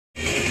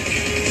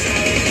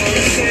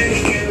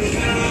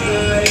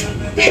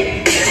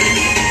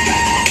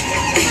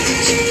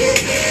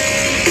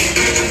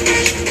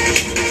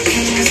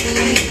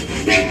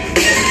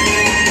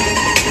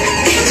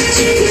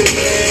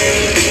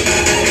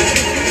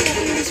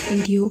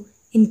video.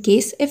 In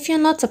case if you're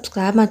not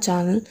subscribed my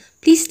channel,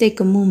 please take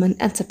a moment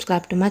and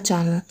subscribe to my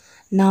channel.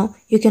 Now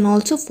you can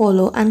also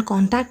follow and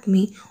contact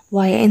me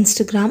via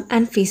Instagram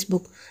and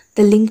Facebook.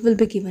 The link will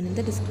be given in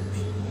the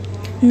description.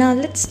 Now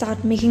let's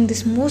start making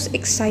this most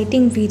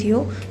exciting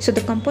video. So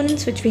the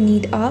components which we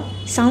need are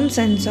sound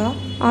sensor,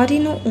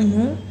 Arduino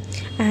Uno,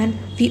 and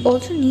we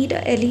also need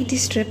a LED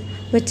strip,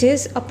 which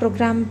is a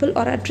programmable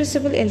or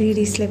addressable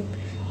LED strip,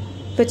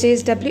 which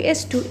is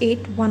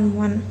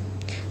WS2811.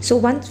 So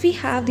once we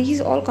have these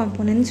all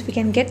components, we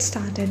can get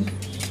started.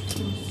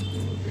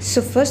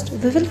 So first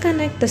we will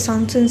connect the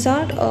sound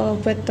sensor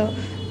with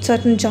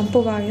certain jumper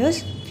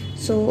wires.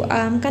 So I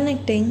am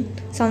connecting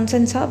sound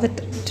sensor with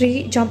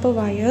 3 jumper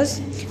wires,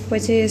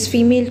 which is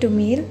female to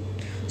male,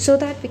 so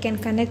that we can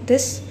connect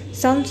this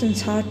sound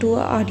sensor to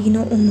our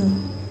Arduino Uno.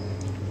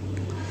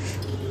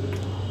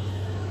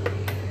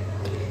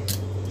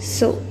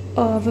 So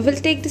we will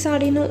take this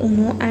Arduino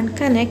Uno and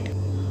connect.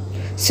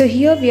 So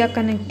here we are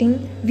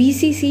connecting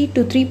VCC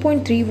to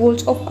 3.3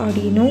 volts of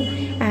Arduino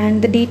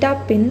and the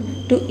data pin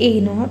to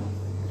A0.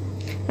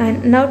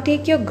 And now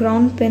take your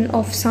ground pin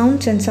of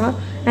sound sensor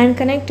and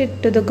connect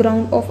it to the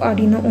ground of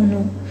Arduino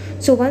Uno.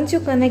 So once you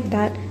connect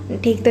that,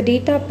 take the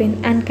data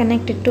pin and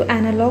connect it to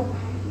analog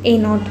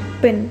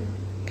A0 pin.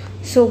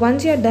 So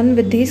once you are done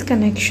with these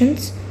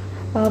connections,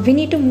 we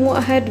need to move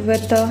ahead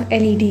with the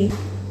LED,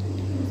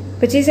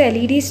 which is a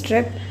LED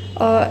strip.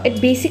 It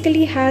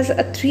basically has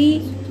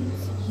 3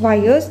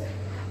 wires.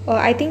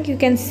 I think you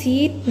can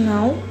see it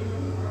now.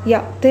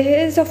 Yeah,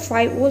 there is a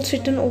 5 volts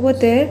written over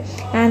there,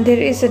 and there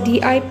is a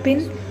DI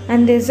pin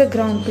and there is a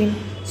ground pin.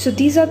 So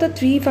these are the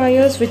 3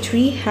 wires which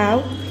we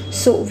have.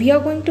 So we are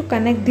going to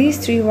connect these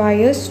 3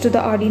 wires to the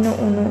Arduino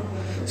Uno.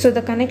 So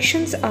the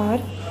connections are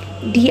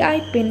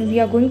DI pin, we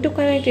are going to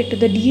connect it to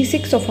the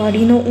D6 of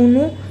Arduino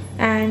Uno,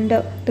 and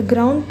the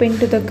ground pin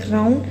to the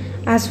ground,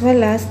 as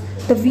well as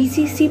the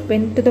VCC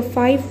pin to the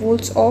 5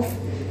 volts of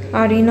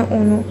Arduino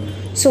Uno.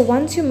 So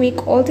once you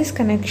make all these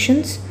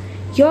connections,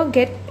 you're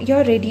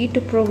ready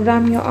to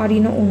program your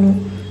Arduino Uno.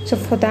 So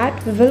for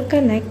that we will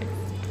connect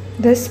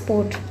this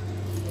port.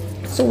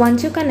 So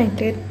once you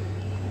connect it,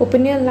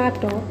 open your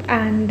laptop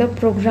and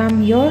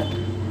program your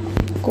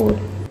code.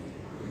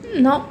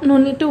 Now no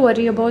need to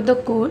worry about the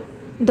code.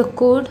 The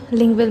code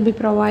link will be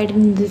provided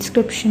in the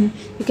description.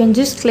 You can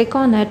just click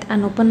on it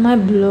and open my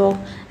blog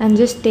and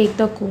just take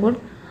the code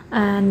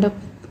and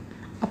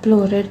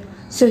upload it.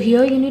 So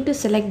here you need to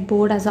select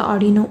board as a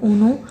Arduino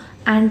Uno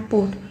and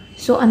port.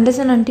 So unless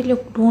and until you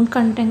don't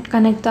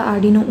connect the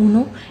Arduino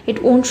Uno,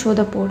 it won't show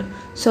the port.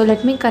 So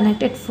let me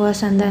connect it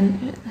first and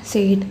then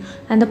say it.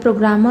 And the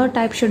programmer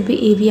type should be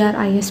AVR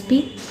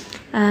ISP.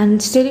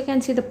 And still you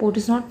can see the port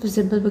is not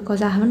visible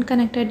because I haven't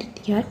connected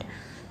it yet.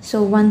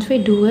 So once we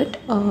do it,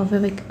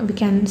 we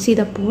can see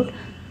the port.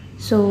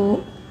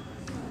 So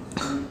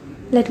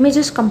let me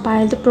just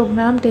compile the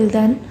program till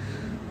then.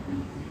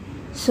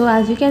 So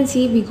as you can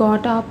see, we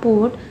got our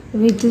port.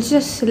 We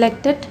just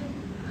select it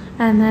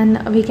and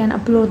then we can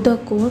upload the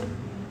code.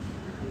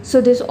 So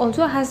this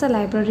also has a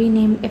library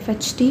named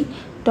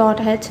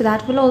fht.h, so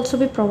that will also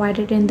be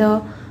provided in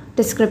the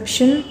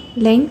description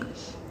link,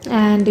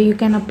 and you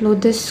can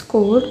upload this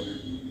code.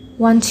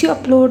 Once you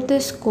upload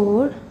this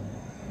code,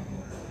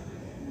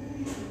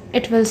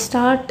 it will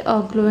start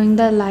glowing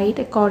the light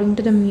according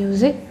to the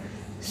music.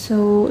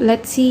 So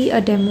let's see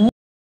a demo.